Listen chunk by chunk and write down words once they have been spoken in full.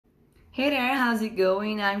Hey there, how's it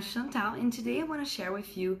going? I'm Chantal and today I want to share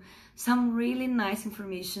with you some really nice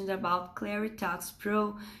information about Claritox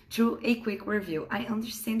Pro through a quick review. I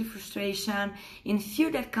understand the frustration and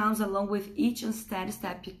fear that comes along with each unsteady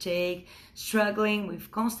step you take, struggling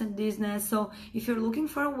with constant dizziness. So if you're looking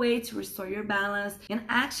for a way to restore your balance and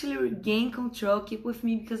actually regain control, keep with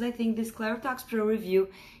me because I think this Claritox Pro review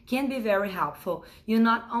can be very helpful. You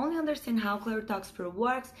not only understand how Claritox Pro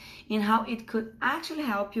works and how it could actually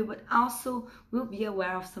help you, but also will be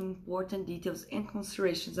aware of some important details and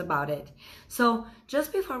considerations about it. So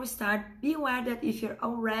just before we start, be aware that if you're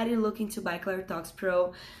already looking to buy Claritox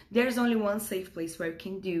Pro, there's only one safe place where you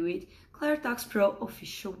can do it: Claritox Pro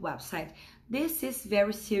official website. This is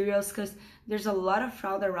very serious because there's a lot of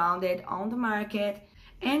fraud around it on the market,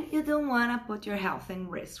 and you don't want to put your health in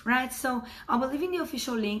risk, right? So I'll be leaving the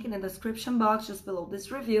official link in the description box just below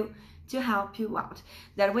this review to help you out.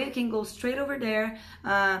 That way you can go straight over there,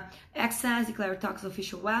 access the Claritox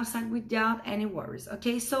official website without any worries,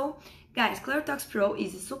 okay? So guys, Claritox Pro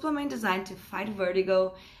is a supplement designed to fight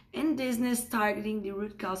vertigo and dizziness, targeting the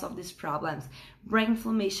root cause of these problems, brain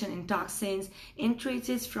inflammation and toxins, and treats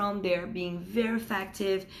it from there, being very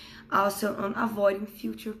effective also on avoiding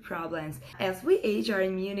future problems. As we age, our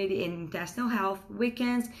immunity and intestinal health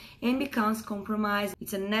weakens and becomes compromised.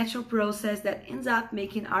 It's a natural process that ends up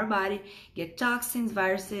making our body get toxins,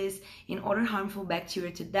 viruses, and other harmful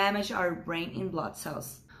bacteria to damage our brain and blood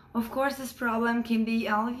cells. Of course, this problem can be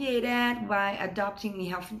alleviated by adopting a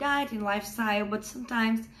healthy diet and lifestyle, but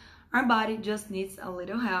sometimes our body just needs a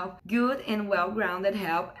little help, good and well-grounded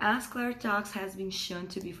help, as Claritox has been shown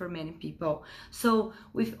to be for many people. So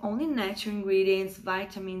with only natural ingredients,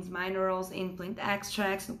 vitamins, minerals, and plant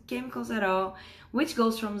extracts, no chemicals at all, which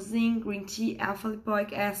goes from zinc, green tea,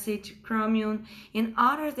 alpha-lipoic acid, to chromium, and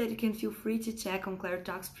others that you can feel free to check on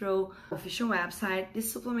Claritox Pro official website.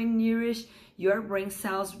 This supplement nourishes your brain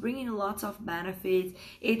cells, bringing lots of benefits.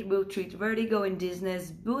 It will treat vertigo and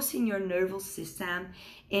dizziness, boosting your nervous system,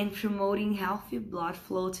 and promoting healthy blood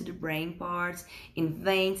flow to the brain parts and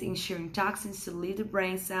veins, ensuring toxins to leave the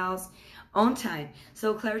brain cells on time.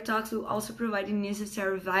 So Claritox will also provide the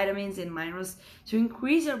necessary vitamins and minerals to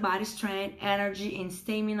increase your body strength, energy, and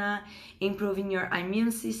stamina, improving your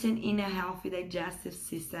immune system and a healthy digestive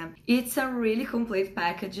system. It's a really complete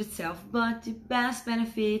package itself, but the best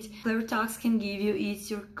benefit Claritox can give you is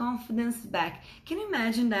your confidence back. Can you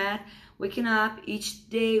imagine that? Waking up each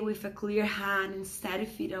day with a clear head and steady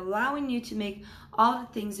feet, allowing you to make all the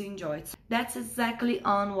things you enjoy. That's exactly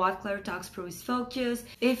on what Claritox Pro is focused.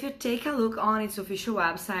 If you take a look on its official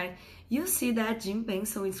website, you'll see that Jim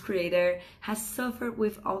Benson, its creator, has suffered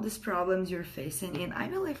with all these problems you're facing. And I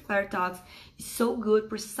believe Claritox is so good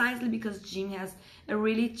precisely because Jim has a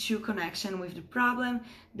really true connection with the problem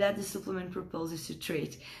that the supplement proposes to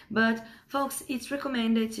treat. But folks, it's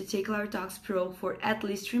recommended to take Claritox Pro for at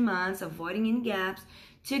least 3 months, avoiding any gaps,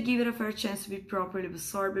 to give it a fair chance to be properly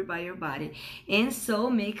absorbed by your body, and so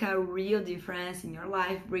make a real difference in your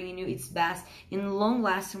life, bringing you its best and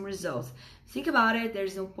long-lasting results. Think about it,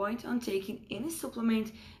 there's no point on taking any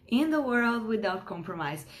supplement in the world without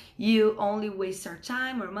compromise. You only waste your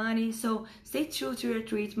time or money, so stay true to your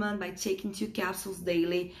treatment by taking 2 capsules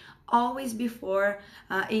daily, always before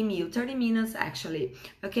a meal, 30 minutes actually,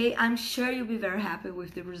 okay? I'm sure you'll be very happy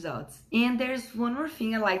with the results. And there's one more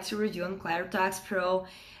thing I'd like to review on Claritox Pro.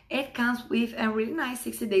 It comes with a really nice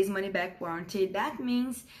 60 days money back warranty. That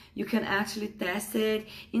means you can actually test it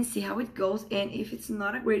and see how it goes, and if it's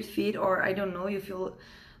not a great fit, or I don't know, you feel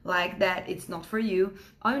like that it's not for you,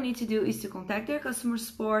 all you need to do is to contact their customer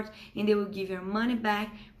support and they will give your money back.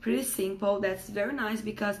 Pretty simple. That's very nice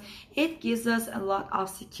because it gives us a lot of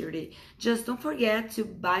security. Just don't forget to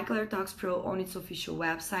buy Claritox Pro on its official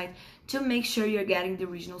website to make sure you're getting the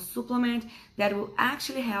original supplement that will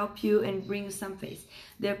actually help you and bring you some face.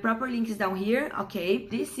 The proper link is down here, okay?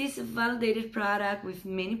 This is a validated product with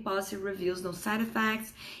many positive reviews, no side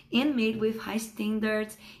effects, and made with high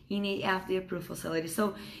standards in a FDA approved facility.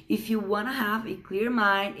 So if you want to have a clear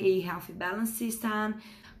mind, a healthy balance system,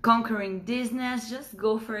 conquering dizziness, just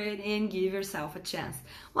go for it and give yourself a chance.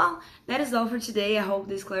 Well, that is all for today. I hope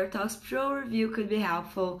this Claritox Pro review could be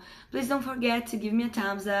helpful. Please don't forget to give me a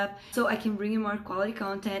thumbs up so I can bring you more quality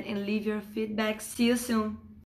content and leave your feedback. See you soon.